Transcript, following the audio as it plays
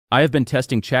I have been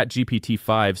testing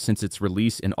ChatGPT-5 since its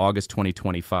release in August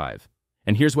 2025.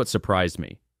 And here's what surprised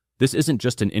me. This isn't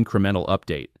just an incremental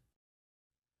update.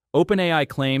 OpenAI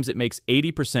claims it makes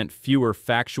 80% fewer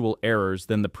factual errors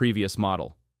than the previous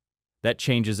model. That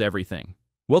changes everything.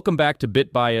 Welcome back to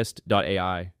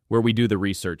BitBiased.ai, where we do the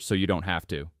research so you don't have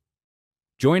to.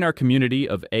 Join our community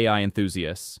of AI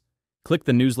enthusiasts. Click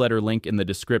the newsletter link in the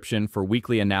description for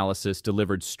weekly analysis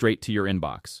delivered straight to your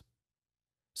inbox.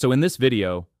 So in this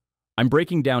video, I'm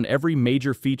breaking down every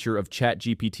major feature of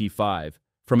ChatGPT-5,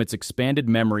 from its expanded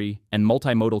memory and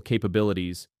multimodal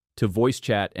capabilities to voice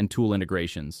chat and tool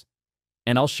integrations.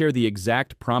 And I'll share the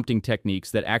exact prompting techniques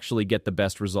that actually get the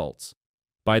best results.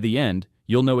 By the end,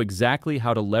 you'll know exactly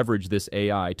how to leverage this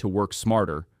AI to work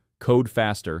smarter, code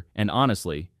faster, and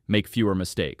honestly, make fewer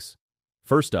mistakes.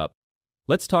 First up,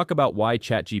 let's talk about why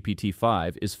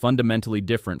ChatGPT-5 is fundamentally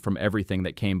different from everything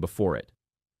that came before it.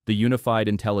 The unified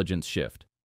intelligence shift.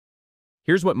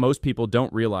 Here's what most people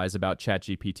don't realize about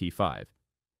ChatGPT-5.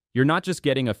 You're not just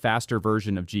getting a faster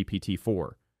version of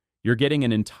GPT-4. You're getting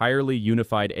an entirely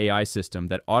unified AI system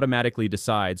that automatically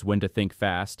decides when to think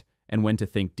fast and when to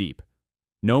think deep.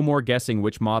 No more guessing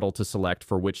which model to select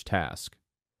for which task.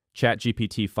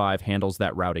 ChatGPT-5 handles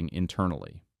that routing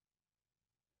internally.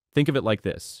 Think of it like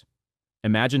this.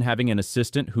 Imagine having an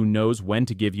assistant who knows when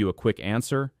to give you a quick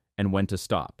answer and when to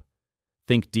stop.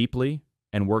 Think deeply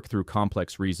and work through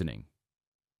complex reasoning.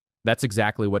 That's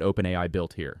exactly what OpenAI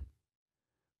built here.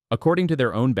 According to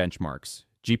their own benchmarks,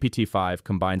 GPT-5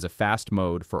 combines a fast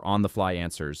mode for on-the-fly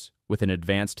answers with an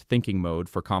advanced thinking mode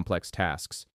for complex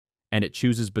tasks, and it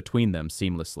chooses between them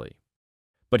seamlessly.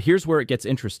 But here's where it gets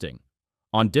interesting.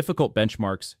 On difficult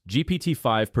benchmarks,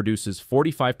 GPT-5 produces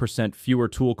 45% fewer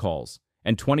tool calls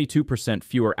and 22%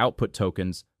 fewer output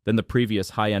tokens than the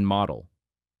previous high-end model.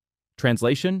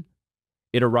 Translation?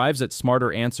 It arrives at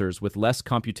smarter answers with less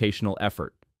computational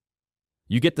effort.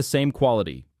 You get the same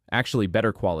quality, actually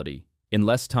better quality, in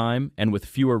less time and with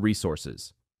fewer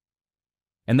resources.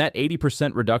 And that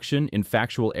 80% reduction in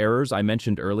factual errors I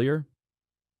mentioned earlier?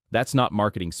 That's not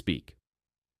marketing speak.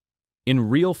 In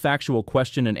real factual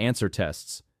question and answer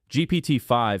tests,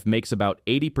 GPT-5 makes about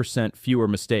 80% fewer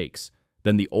mistakes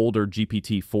than the older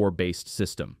GPT-4-based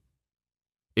system.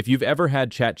 If you've ever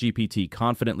had ChatGPT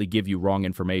confidently give you wrong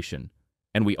information,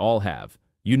 and we all have,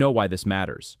 you know why this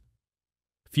matters.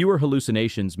 Fewer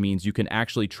hallucinations means you can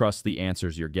actually trust the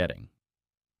answers you're getting.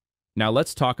 Now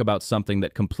let's talk about something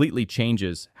that completely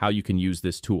changes how you can use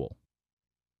this tool.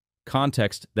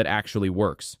 Context that actually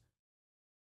works.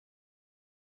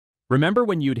 Remember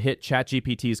when you'd hit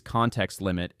ChatGPT's context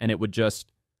limit and it would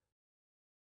just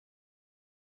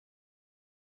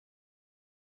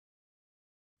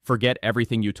forget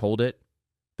everything you told it?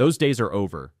 Those days are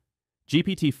over.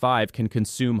 GPT-5 can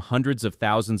consume hundreds of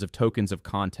thousands of tokens of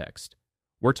context.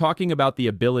 We're talking about the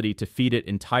ability to feed it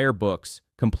entire books,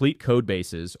 complete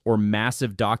codebases, or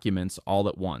massive documents all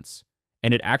at once.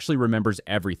 And it actually remembers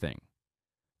everything.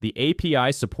 The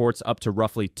API supports up to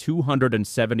roughly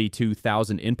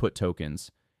 272,000 input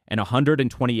tokens and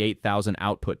 128,000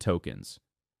 output tokens.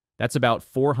 That's about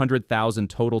 400,000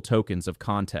 total tokens of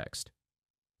context.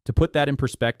 To put that in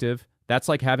perspective, that's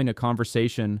like having a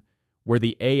conversation where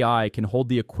the AI can hold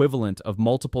the equivalent of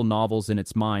multiple novels in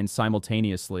its mind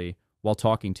simultaneously while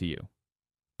talking to you.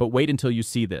 But wait until you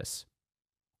see this.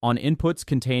 On inputs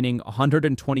containing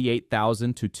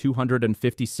 128,000 to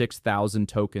 256,000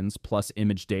 tokens plus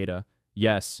image data,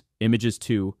 yes, images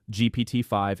too,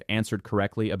 GPT-5 answered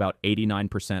correctly about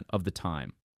 89% of the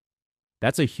time.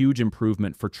 That's a huge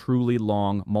improvement for truly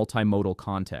long multimodal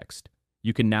context.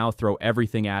 You can now throw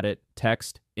everything at it,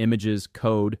 text, images,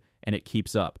 code, and it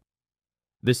keeps up.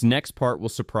 This next part will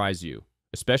surprise you,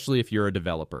 especially if you're a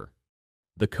developer.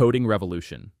 The coding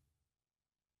revolution.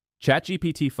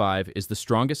 ChatGPT-5 is the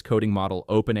strongest coding model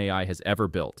OpenAI has ever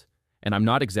built, and I'm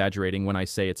not exaggerating when I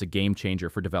say it's a game changer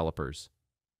for developers.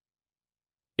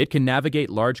 It can navigate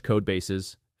large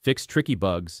codebases, fix tricky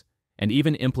bugs, and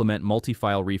even implement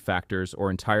multi-file refactors or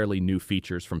entirely new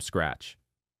features from scratch.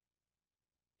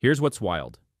 Here's what's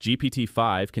wild.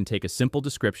 GPT-5 can take a simple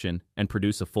description and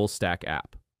produce a full-stack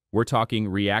app. We're talking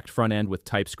React front-end with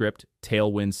TypeScript,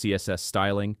 Tailwind CSS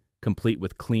styling, complete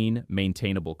with clean,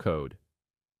 maintainable code.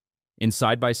 In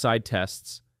side-by-side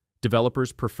tests,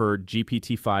 developers preferred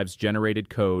GPT-5's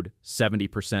generated code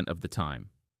 70% of the time.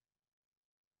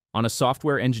 On a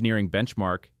software engineering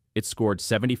benchmark, it scored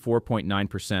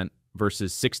 74.9%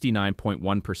 versus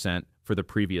 69.1% for the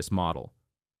previous model,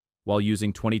 while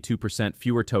using 22%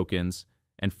 fewer tokens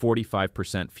and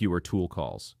 45% fewer tool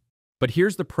calls. But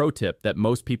here's the pro tip that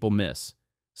most people miss.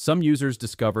 Some users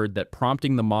discovered that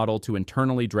prompting the model to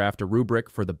internally draft a rubric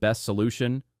for the best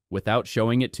solution without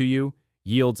showing it to you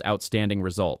yields outstanding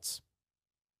results.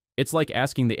 It's like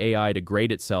asking the AI to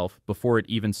grade itself before it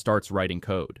even starts writing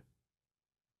code.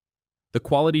 The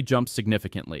quality jumps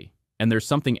significantly, and there's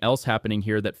something else happening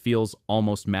here that feels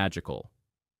almost magical.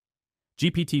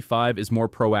 GPT-5 is more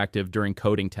proactive during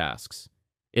coding tasks.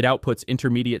 It outputs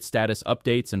intermediate status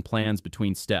updates and plans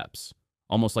between steps,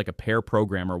 almost like a pair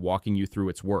programmer walking you through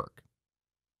its work.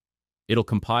 It'll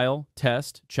compile,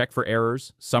 test, check for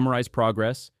errors, summarize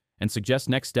progress, and suggest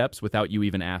next steps without you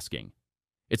even asking.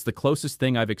 It's the closest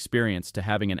thing I've experienced to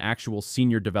having an actual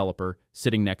senior developer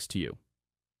sitting next to you.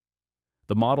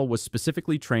 The model was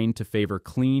specifically trained to favor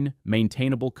clean,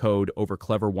 maintainable code over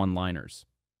clever one-liners.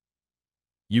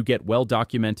 You get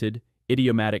well-documented,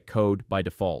 idiomatic code by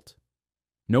default.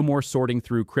 No more sorting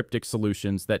through cryptic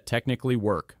solutions that technically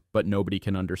work, but nobody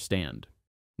can understand.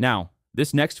 Now,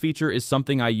 this next feature is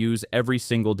something I use every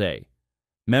single day.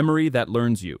 Memory that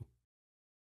learns you.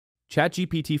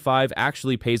 ChatGPT-5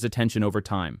 actually pays attention over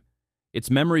time. Its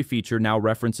memory feature now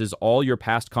references all your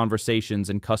past conversations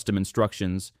and custom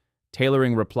instructions,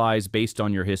 tailoring replies based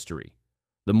on your history.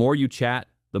 The more you chat,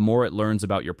 the more it learns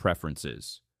about your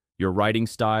preferences, your writing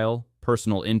style,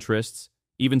 personal interests,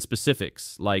 even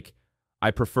specifics like,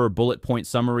 I prefer bullet point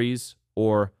summaries,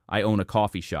 or I own a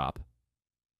coffee shop.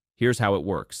 Here's how it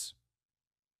works.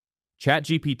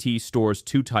 ChatGPT stores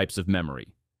two types of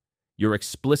memory: your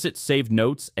explicit saved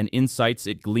notes and insights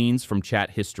it gleans from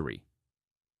chat history.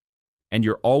 And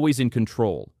you're always in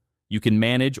control. You can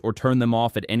manage or turn them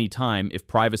off at any time if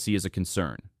privacy is a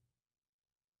concern.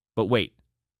 But wait,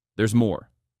 there's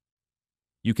more.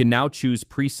 You can now choose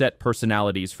preset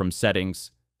personalities from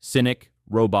settings: cynic,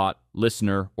 robot,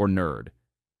 listener, or nerd.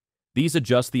 These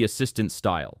adjust the assistant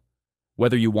style,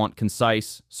 whether you want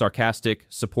concise, sarcastic,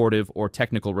 supportive, or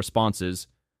technical responses,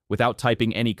 without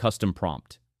typing any custom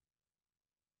prompt.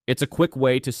 It's a quick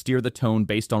way to steer the tone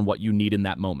based on what you need in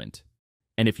that moment.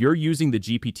 And if you're using the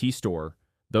GPT store,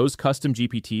 those custom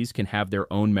GPTs can have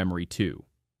their own memory too.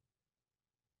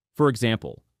 For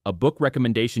example, a book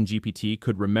recommendation GPT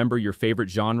could remember your favorite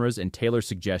genres and tailor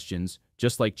suggestions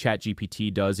just like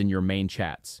ChatGPT does in your main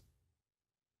chats.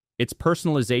 It's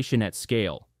personalization at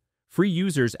scale. Free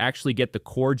users actually get the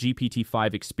core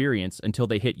GPT-5 experience until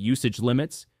they hit usage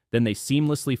limits, then they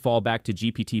seamlessly fall back to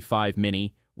GPT-5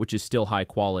 Mini, which is still high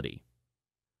quality.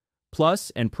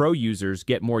 Plus and Pro users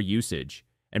get more usage,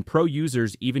 and Pro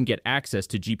users even get access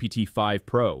to GPT-5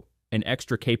 Pro, an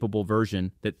extra capable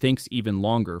version that thinks even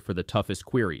longer for the toughest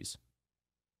queries.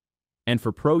 And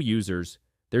for Pro users,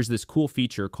 there's this cool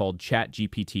feature called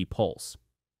ChatGPT Pulse.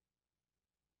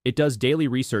 It does daily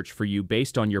research for you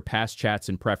based on your past chats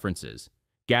and preferences,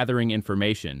 gathering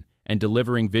information, and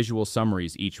delivering visual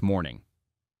summaries each morning.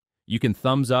 You can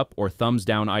thumbs up or thumbs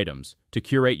down items to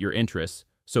curate your interests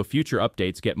so future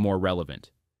updates get more relevant.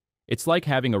 It's like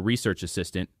having a research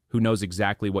assistant who knows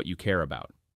exactly what you care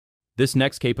about. This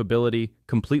next capability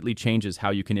completely changes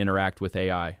how you can interact with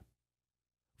AI.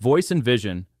 Voice and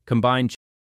vision combined.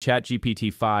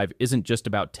 ChatGPT-5 isn't just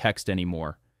about text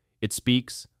anymore. It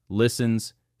speaks,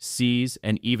 listens, sees,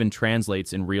 and even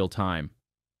translates in real time.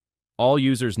 All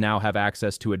users now have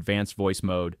access to advanced voice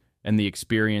mode, and the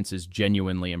experience is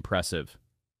genuinely impressive.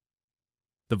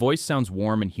 The voice sounds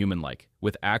warm and human-like,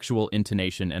 with actual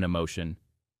intonation and emotion.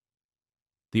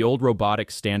 The old robotic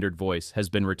standard voice has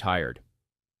been retired.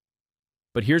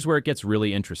 But here's where it gets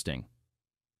really interesting.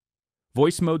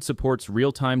 Voice mode supports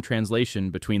real-time translation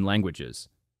between languages.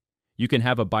 You can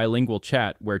have a bilingual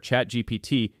chat where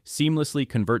ChatGPT seamlessly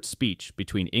converts speech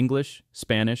between English,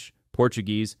 Spanish,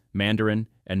 Portuguese, Mandarin,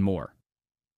 and more.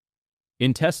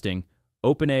 In testing,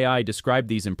 OpenAI described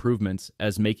these improvements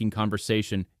as making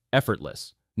conversation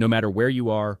effortless, no matter where you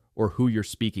are or who you're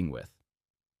speaking with.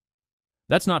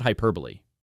 That's not hyperbole.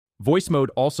 Voice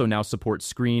mode also now supports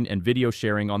screen and video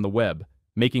sharing on the web,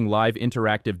 making live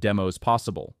interactive demos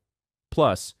possible.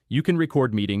 Plus, you can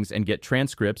record meetings and get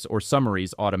transcripts or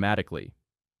summaries automatically.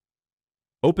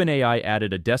 OpenAI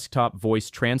added a desktop voice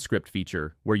transcript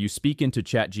feature where you speak into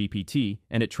ChatGPT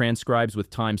and it transcribes with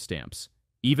timestamps,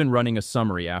 even running a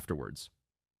summary afterwards.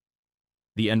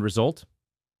 The end result?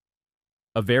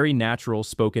 A very natural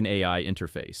spoken AI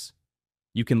interface.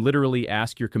 You can literally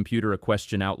ask your computer a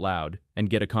question out loud and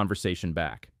get a conversation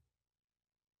back.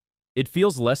 It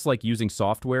feels less like using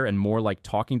software and more like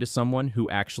talking to someone who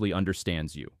actually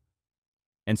understands you.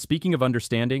 And speaking of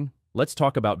understanding, let's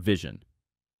talk about vision.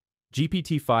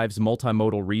 GPT-5's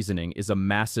multimodal reasoning is a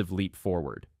massive leap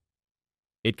forward.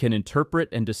 It can interpret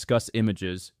and discuss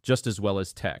images just as well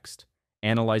as text,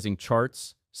 analyzing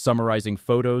charts, summarizing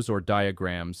photos or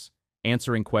diagrams,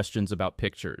 answering questions about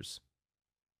pictures.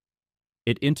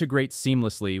 It integrates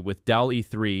seamlessly with DALL-E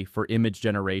 3 for image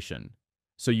generation,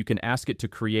 so you can ask it to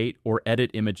create or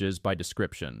edit images by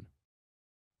description.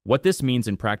 What this means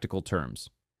in practical terms: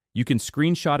 you can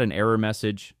screenshot an error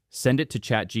message, send it to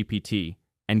ChatGPT,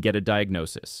 and get a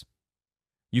diagnosis.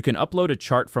 You can upload a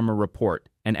chart from a report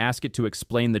and ask it to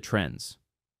explain the trends.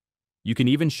 You can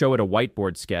even show it a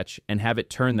whiteboard sketch and have it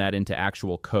turn that into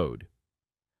actual code.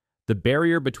 The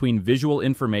barrier between visual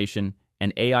information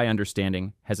and AI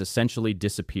understanding has essentially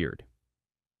disappeared.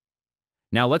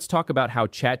 Now let's talk about how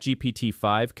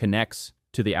ChatGPT-5 connects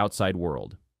to the outside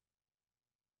world.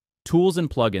 Tools and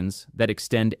plugins that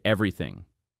extend everything.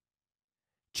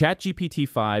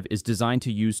 ChatGPT-5 is designed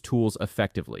to use tools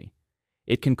effectively.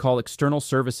 It can call external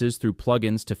services through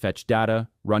plugins to fetch data,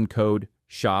 run code,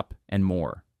 shop, and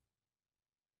more.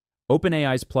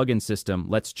 OpenAI's plugin system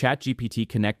lets ChatGPT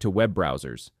connect to web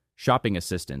browsers, shopping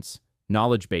assistants,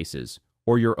 knowledge bases,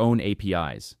 or your own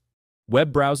APIs.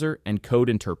 Web browser and code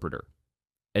interpreter,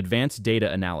 advanced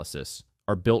data analysis,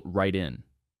 are built right in.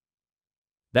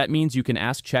 That means you can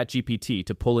ask ChatGPT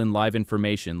to pull in live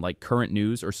information like current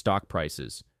news or stock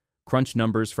prices, crunch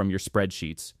numbers from your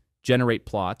spreadsheets, generate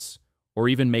plots, or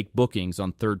even make bookings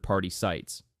on third-party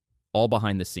sites, all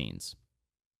behind the scenes.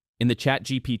 In the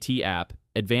ChatGPT app,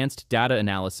 advanced data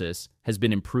analysis has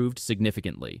been improved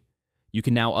significantly. You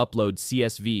can now upload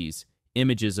CSVs,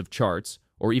 images of charts,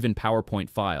 or even PowerPoint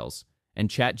files, and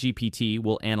ChatGPT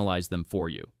will analyze them for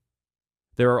you.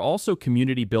 There are also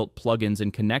community-built plugins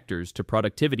and connectors to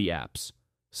productivity apps.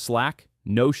 Slack,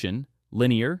 Notion,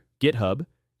 Linear, GitHub.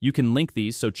 You can link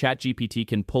these so ChatGPT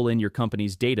can pull in your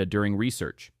company's data during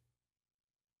research.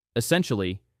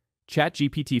 Essentially,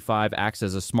 ChatGPT-5 acts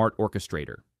as a smart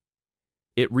orchestrator.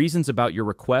 It reasons about your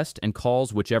request and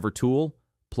calls whichever tool,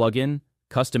 plugin,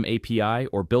 custom API,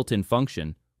 or built-in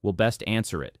function will best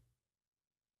answer it.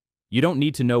 You don't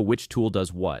need to know which tool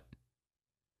does what.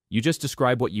 You just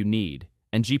describe what you need,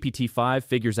 and GPT-5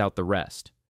 figures out the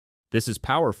rest. This is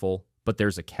powerful, but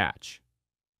there's a catch.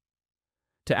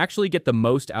 To actually get the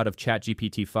most out of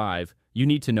ChatGPT-5, you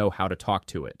need to know how to talk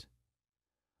to it.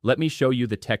 Let me show you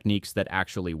the techniques that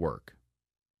actually work.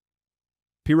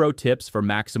 Pro tips for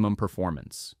maximum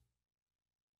performance.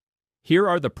 Here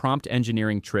are the prompt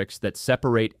engineering tricks that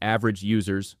separate average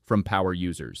users from power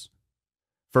users.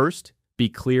 First, be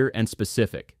clear and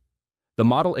specific. The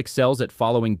model excels at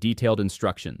following detailed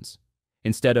instructions.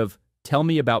 Instead of, "Tell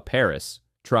me about Paris,"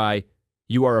 try,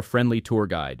 "You are a friendly tour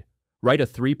guide." Write a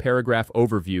 3-paragraph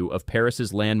overview of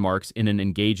Paris's landmarks in an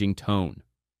engaging tone.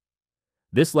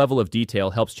 This level of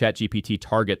detail helps ChatGPT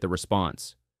target the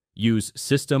response. Use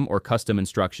system or custom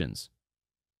instructions.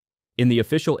 In the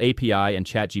official API and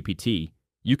ChatGPT,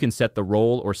 you can set the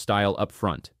role or style up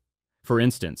front. For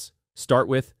instance, start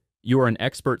with, "You are an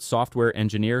expert software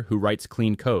engineer who writes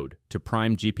clean code," to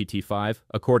prime GPT-5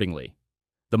 accordingly.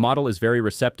 The model is very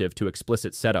receptive to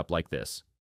explicit setup like this.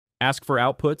 Ask for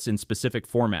outputs in specific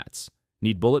formats.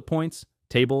 Need bullet points,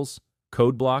 tables,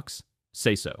 code blocks?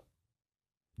 Say so.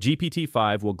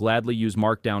 GPT-5 will gladly use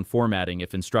Markdown formatting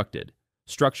if instructed.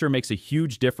 Structure makes a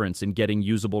huge difference in getting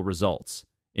usable results.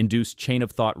 Induce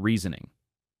chain-of-thought reasoning.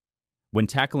 When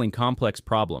tackling complex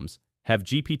problems, have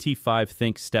GPT-5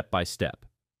 think step by step.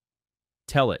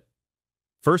 Tell it.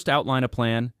 First outline a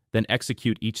plan, then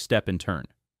execute each step in turn.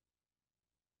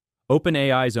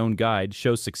 OpenAI's own guide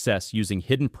shows success using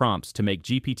hidden prompts to make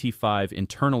GPT-5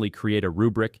 internally create a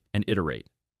rubric and iterate.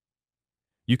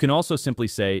 You can also simply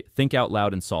say, "Think out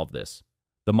loud and solve this."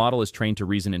 The model is trained to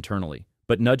reason internally,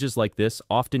 but nudges like this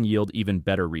often yield even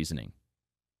better reasoning.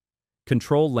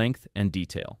 Control length and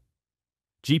detail.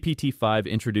 GPT-5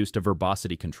 introduced a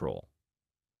verbosity control.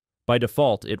 By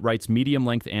default, it writes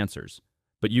medium-length answers,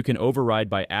 but you can override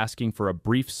by asking for a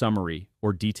brief summary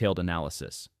or detailed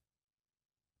analysis.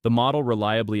 The model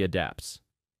reliably adapts.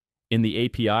 In the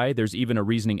API, there's even a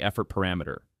reasoning effort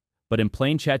parameter, but in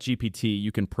plain ChatGPT,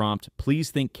 you can prompt, "Please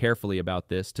think carefully about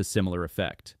this," to similar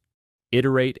effect.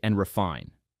 Iterate and refine.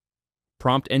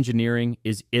 Prompt engineering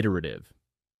is iterative.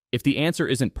 If the answer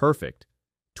isn't perfect,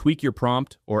 tweak your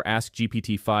prompt or ask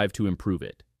GPT-5 to improve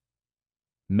it.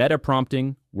 Meta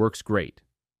prompting works great.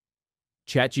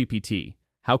 ChatGPT,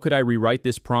 "How could I rewrite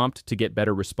this prompt to get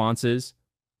better responses?"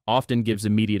 often gives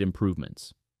immediate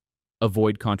improvements.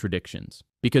 Avoid contradictions.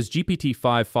 Because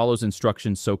GPT-5 follows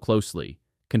instructions so closely,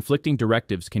 conflicting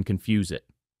directives can confuse it.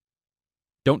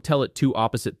 Don't tell it two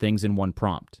opposite things in one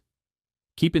prompt.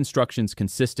 Keep instructions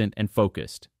consistent and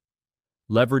focused.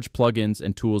 Leverage plugins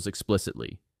and tools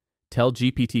explicitly. Tell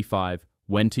GPT-5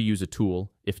 when to use a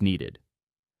tool if needed.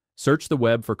 Search the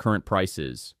web for current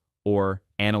prices, or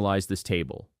analyze this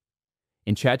table.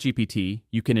 In ChatGPT,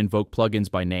 you can invoke plugins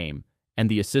by name, and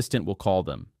the assistant will call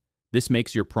them. This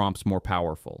makes your prompts more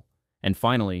powerful. And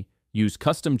finally, use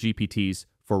custom GPTs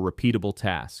for repeatable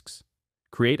tasks.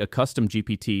 Create a custom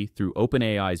GPT through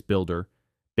OpenAI's builder,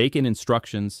 bake in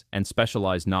instructions and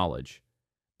specialized knowledge,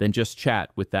 then just chat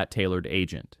with that tailored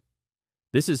agent.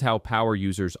 This is how power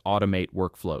users automate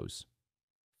workflows.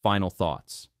 Final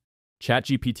thoughts.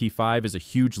 ChatGPT-5 is a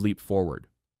huge leap forward.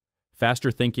 Faster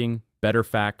thinking, better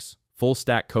facts,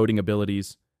 full-stack coding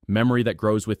abilities, memory that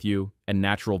grows with you, and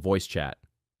natural voice chat,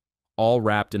 all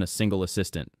wrapped in a single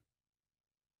assistant.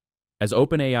 As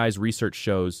OpenAI's research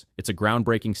shows, it's a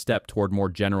groundbreaking step toward more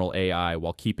general AI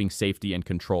while keeping safety and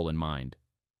control in mind.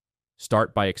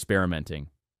 Start by experimenting.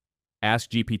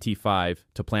 Ask GPT-5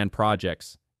 to plan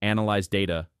projects, analyze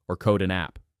data, or code an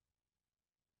app.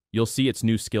 You'll see its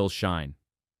new skills shine.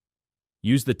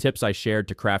 Use the tips I shared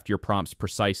to craft your prompts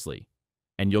precisely,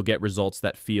 and you'll get results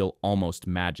that feel almost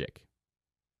magic.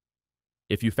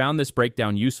 If you found this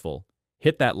breakdown useful,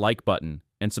 hit that like button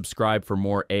and subscribe for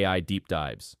more AI deep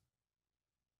dives.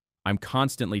 I'm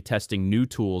constantly testing new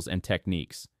tools and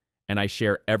techniques, and I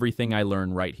share everything I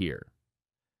learn right here.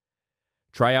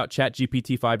 Try out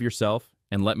ChatGPT-5 yourself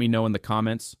and let me know in the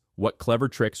comments what clever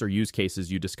tricks or use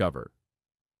cases you discover.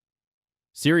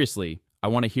 Seriously, I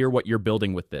want to hear what you're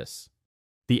building with this.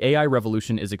 The AI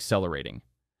revolution is accelerating,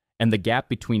 and the gap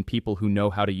between people who know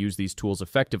how to use these tools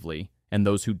effectively and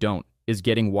those who don't is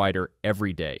getting wider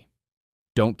every day.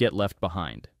 Don't get left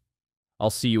behind. I'll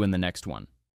see you in the next one.